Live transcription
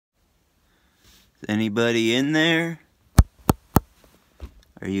Is anybody in there?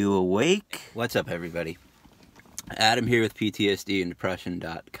 Are you awake? What's up, everybody? Adam here with PTSD and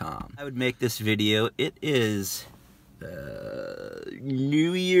Depression.com. I would make this video. It is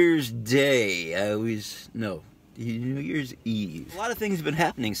New Year's Day. New Year's Eve. A lot of things have been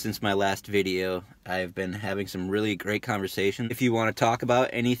happening since my last video. I've been having some really great conversations. If you want to talk about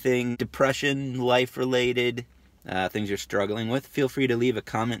anything depression, life-related, things you're struggling with, feel free to leave a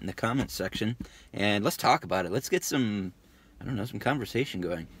comment in the comment section and let's talk about it. Let's get some, some conversation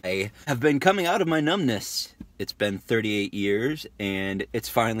going. I have been coming out of my numbness. It's been 38 years and it's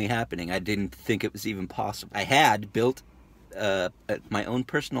finally happening. I didn't think it was even possible. I had built my own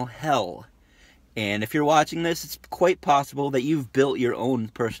personal hell. And if you're watching this, it's quite possible that you've built your own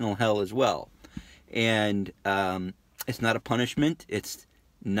personal hell as well. And it's not a punishment. It's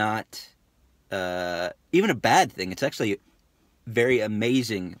not even a bad thing. It's actually very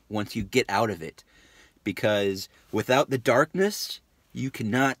amazing once you get out of it. Because without the darkness, you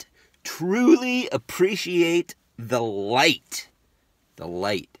cannot truly appreciate the light. The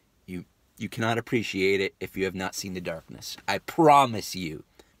light. You cannot appreciate it if you have not seen the darkness. I promise you.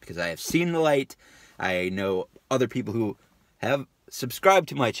 Because I have seen the light. I know other people who have subscribed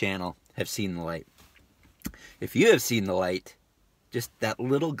to my channel have seen the light. If you have seen the light, just that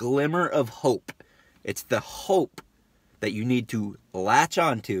little glimmer of hope. It's the hope that you need to latch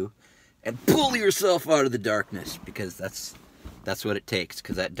onto and pull yourself out of the darkness. Because that's what it takes.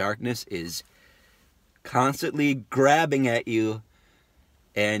 Because that darkness is constantly grabbing at you.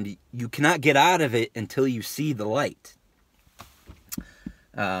 And you cannot get out of it until you see the light.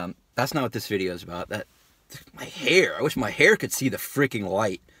 That's not what this video is about. My hair. I wish my hair could see the freaking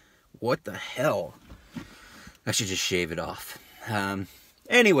light. What the hell? I should just shave it off.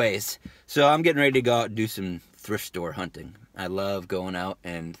 Anyways, so I'm getting ready to go out and do some thrift store hunting. I love going out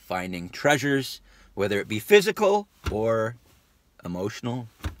and finding treasures, whether it be physical or emotional.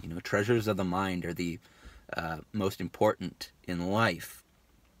 You know, treasures of the mind are the most important in life.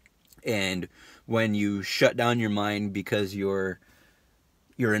 And when you shut down your mind because you're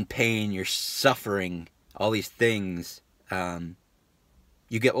in pain, you're suffering, all these things,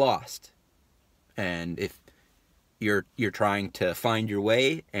 you get lost. And if you're trying to find your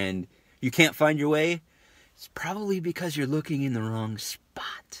way and you can't find your way, it's probably because you're looking in the wrong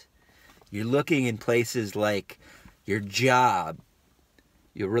spot. You're looking in places like your job,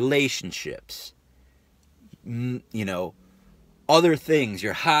 your relationships, other things,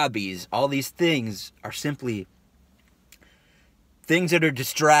 your hobbies. All these things are simply things that are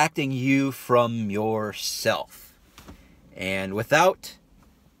distracting you from yourself. And without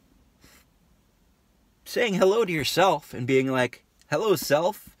saying hello to yourself and being like, hello,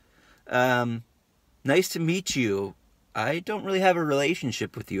 self, nice to meet you. I don't really have a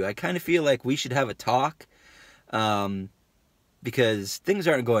relationship with you. I kind of feel like we should have a talk because things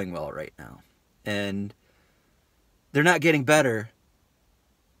aren't going well right now. And they're not getting better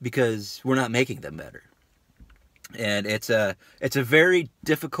because we're not making them better. And it's a very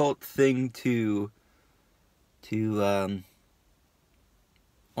difficult thing to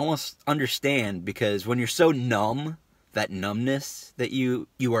almost understand, because when you're so numb, that numbness that you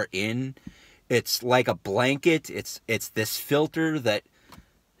are in, it's like a blanket. It's this filter that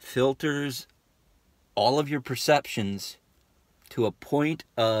filters all of your perceptions to a point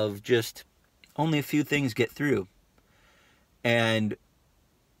of just only a few things get through. And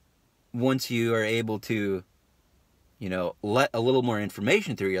once you are able to let a little more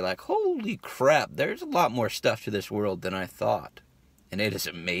information through, you're like, holy crap, there's a lot more stuff to this world than I thought. And it is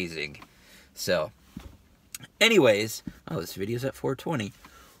amazing. So, anyways, this video's at 4:20.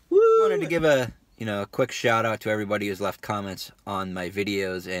 Woo! I wanted to give a quick shout out to everybody who's left comments on my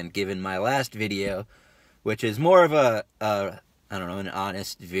videos and given my last video, which is more of an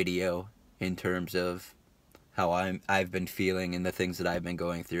honest video in terms of how I've been feeling and the things that I've been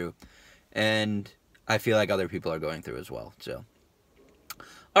going through. And I feel like other people are going through as well. So,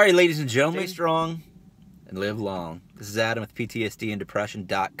 alright, ladies and gentlemen, stay strong and live long. This is Adam with PTSD and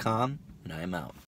Depression.com, and I am out.